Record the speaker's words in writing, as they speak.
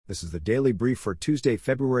This is the Daily Brief for Tuesday,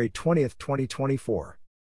 February 20, 2024.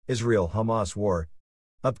 Israel-Hamas war.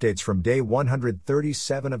 Updates from day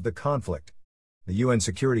 137 of the conflict. The UN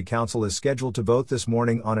Security Council is scheduled to vote this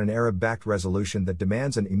morning on an Arab-backed resolution that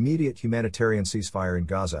demands an immediate humanitarian ceasefire in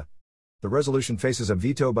Gaza. The resolution faces a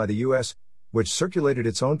veto by the U.S., which circulated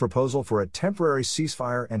its own proposal for a temporary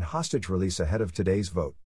ceasefire and hostage release ahead of today's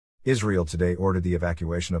vote. Israel today ordered the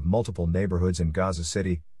evacuation of multiple neighborhoods in Gaza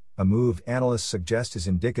City, a move analysts suggest is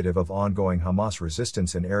indicative of ongoing Hamas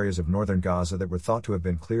resistance in areas of northern Gaza that were thought to have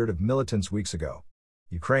been cleared of militants weeks ago.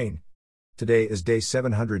 Ukraine. Today is day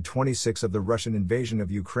 726 of the Russian invasion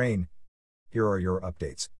of Ukraine. Here are your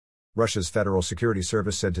updates. Russia's Federal Security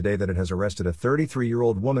Service said today that it has arrested a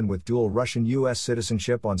 33-year-old woman with dual Russian-U.S.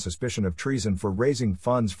 citizenship on suspicion of treason for raising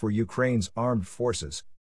funds for Ukraine's armed forces.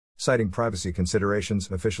 Citing privacy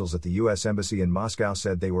considerations, officials at the U.S. Embassy in Moscow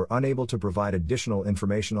said they were unable to provide additional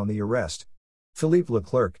information on the arrest. Philippe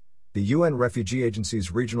Leclerc, the UN Refugee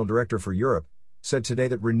Agency's regional director for Europe, said today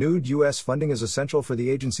that renewed U.S. funding is essential for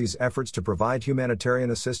the agency's efforts to provide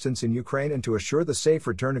humanitarian assistance in Ukraine and to assure the safe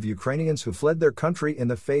return of Ukrainians who fled their country in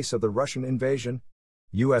the face of the Russian invasion.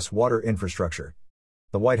 U.S. water infrastructure.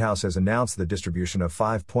 The White House has announced the distribution of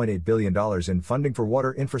 $5.8 billion in funding for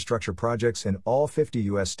water infrastructure projects in all 50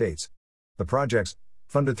 U.S. states. The projects,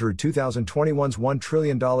 funded through 2021's $1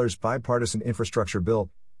 trillion bipartisan infrastructure bill,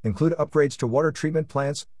 include upgrades to water treatment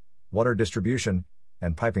plants, water distribution,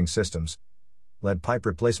 and piping systems, lead pipe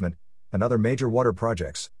replacement, and other major water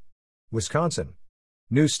projects. Wisconsin.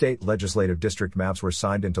 New state legislative district maps were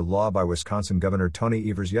signed into law by Wisconsin Governor Tony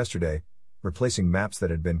Evers yesterday, replacing maps that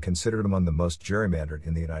had been considered among the most gerrymandered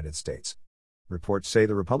in the United States. Reports say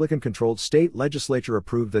the Republican-controlled state legislature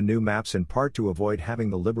approved the new maps in part to avoid having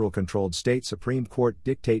the Liberal-controlled state Supreme Court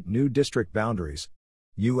dictate new district boundaries.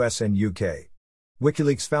 U.S. and U.K.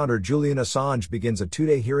 WikiLeaks founder Julian Assange begins a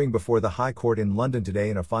two-day hearing before the High Court in London today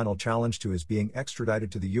in a final challenge to his being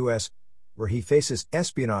extradited to the U.S., where he faces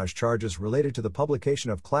espionage charges related to the publication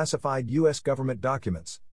of classified U.S. government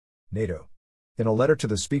documents. NATO. In a letter to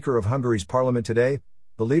the Speaker of Hungary's parliament today,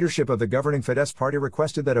 the leadership of the governing Fidesz party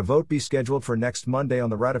requested that a vote be scheduled for next Monday on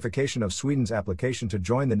the ratification of Sweden's application to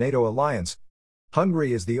join the NATO alliance.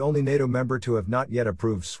 Hungary is the only NATO member to have not yet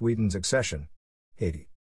approved Sweden's accession. Haiti.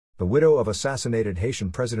 The widow of assassinated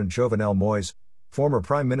Haitian President Jovenel Moïse, former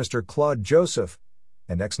Prime Minister Claude Joseph,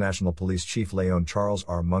 and ex-National Police Chief Léon Charles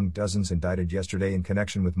are among dozens indicted yesterday in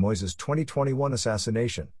connection with Moïse's 2021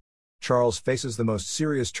 assassination. Charles faces the most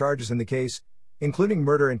serious charges in the case, including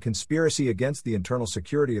murder and conspiracy against the internal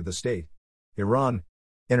security of the state. Iran.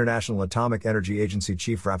 International Atomic Energy Agency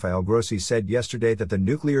Chief Rafael Grossi said yesterday that the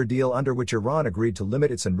nuclear deal under which Iran agreed to limit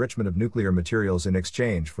its enrichment of nuclear materials in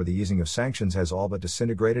exchange for the easing of sanctions has all but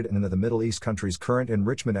disintegrated and that the Middle East country's current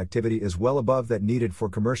enrichment activity is well above that needed for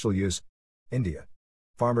commercial use. India.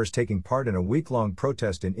 Farmers taking part in a week-long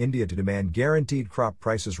protest in India to demand guaranteed crop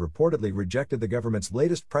prices reportedly rejected the government's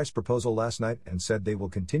latest price proposal last night and said they will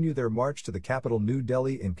continue their march to the capital New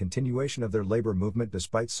Delhi in continuation of their labor movement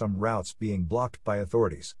despite some routes being blocked by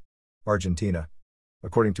authorities. Argentina.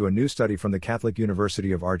 According to a new study from the Catholic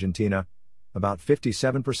University of Argentina, about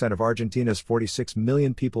 57% of Argentina's 46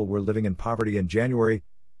 million people were living in poverty in January,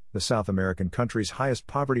 the South American country's highest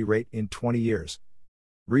poverty rate in 20 years.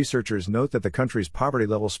 Researchers note that the country's poverty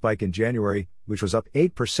level spike in January, which was up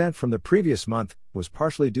 8% from the previous month, was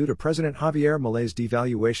partially due to President Javier Milei's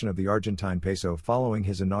devaluation of the Argentine peso following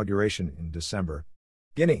his inauguration in December.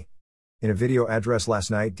 Guinea. In a video address last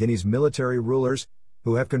night, Guinea's military rulers,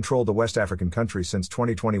 who have controlled the West African country since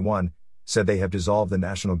 2021, said they have dissolved the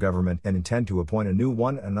national government and intend to appoint a new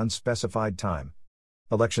one at an unspecified time.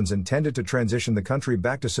 Elections intended to transition the country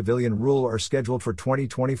back to civilian rule are scheduled for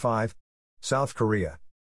 2025. South Korea.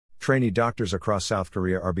 Trainee doctors across South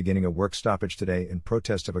Korea are beginning a work stoppage today in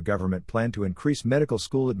protest of a government plan to increase medical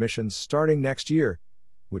school admissions starting next year,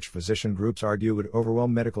 which physician groups argue would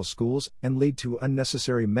overwhelm medical schools and lead to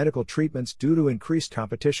unnecessary medical treatments due to increased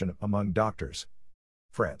competition among doctors.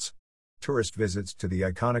 France. Tourist visits to the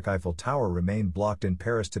iconic Eiffel Tower remain blocked in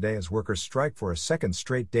Paris today as workers strike for a second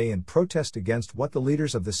straight day in protest against what the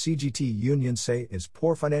leaders of the CGT union say is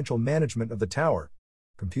poor financial management of the tower.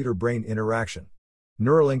 Computer-brain interaction.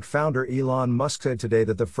 Neuralink founder Elon Musk said today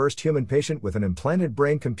that the first human patient with an implanted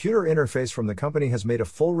brain-computer interface from the company has made a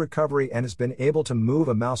full recovery and has been able to move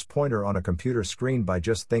a mouse pointer on a computer screen by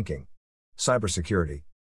just thinking. Cybersecurity.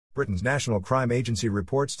 Britain's National Crime Agency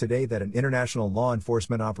reports today that an international law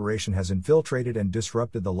enforcement operation has infiltrated and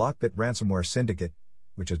disrupted the Lockbit ransomware syndicate,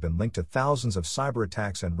 which has been linked to thousands of cyber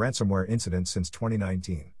attacks and ransomware incidents since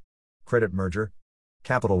 2019. Credit merger.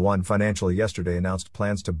 Capital One Financial yesterday announced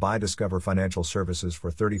plans to buy Discover Financial Services for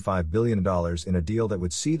 $35 billion in a deal that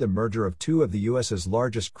would see the merger of two of the U.S.'s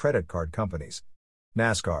largest credit card companies.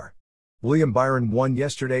 NASCAR. William Byron won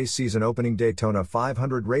yesterday's season-opening Daytona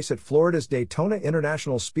 500 race at Florida's Daytona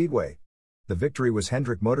International Speedway. The victory was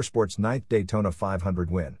Hendrick Motorsports' 9th Daytona 500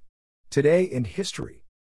 win. Today in history.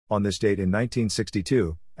 On this date in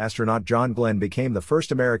 1962, astronaut John Glenn became the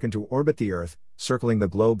first American to orbit the Earth, circling the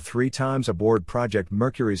globe 3 times aboard Project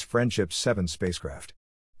Mercury's Friendship 7 spacecraft.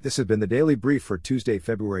 This has been the Daily Brief for Tuesday,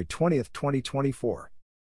 February 20, 2024.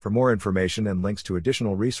 For more information and links to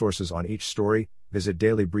additional resources on each story, visit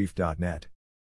dailybrief.net.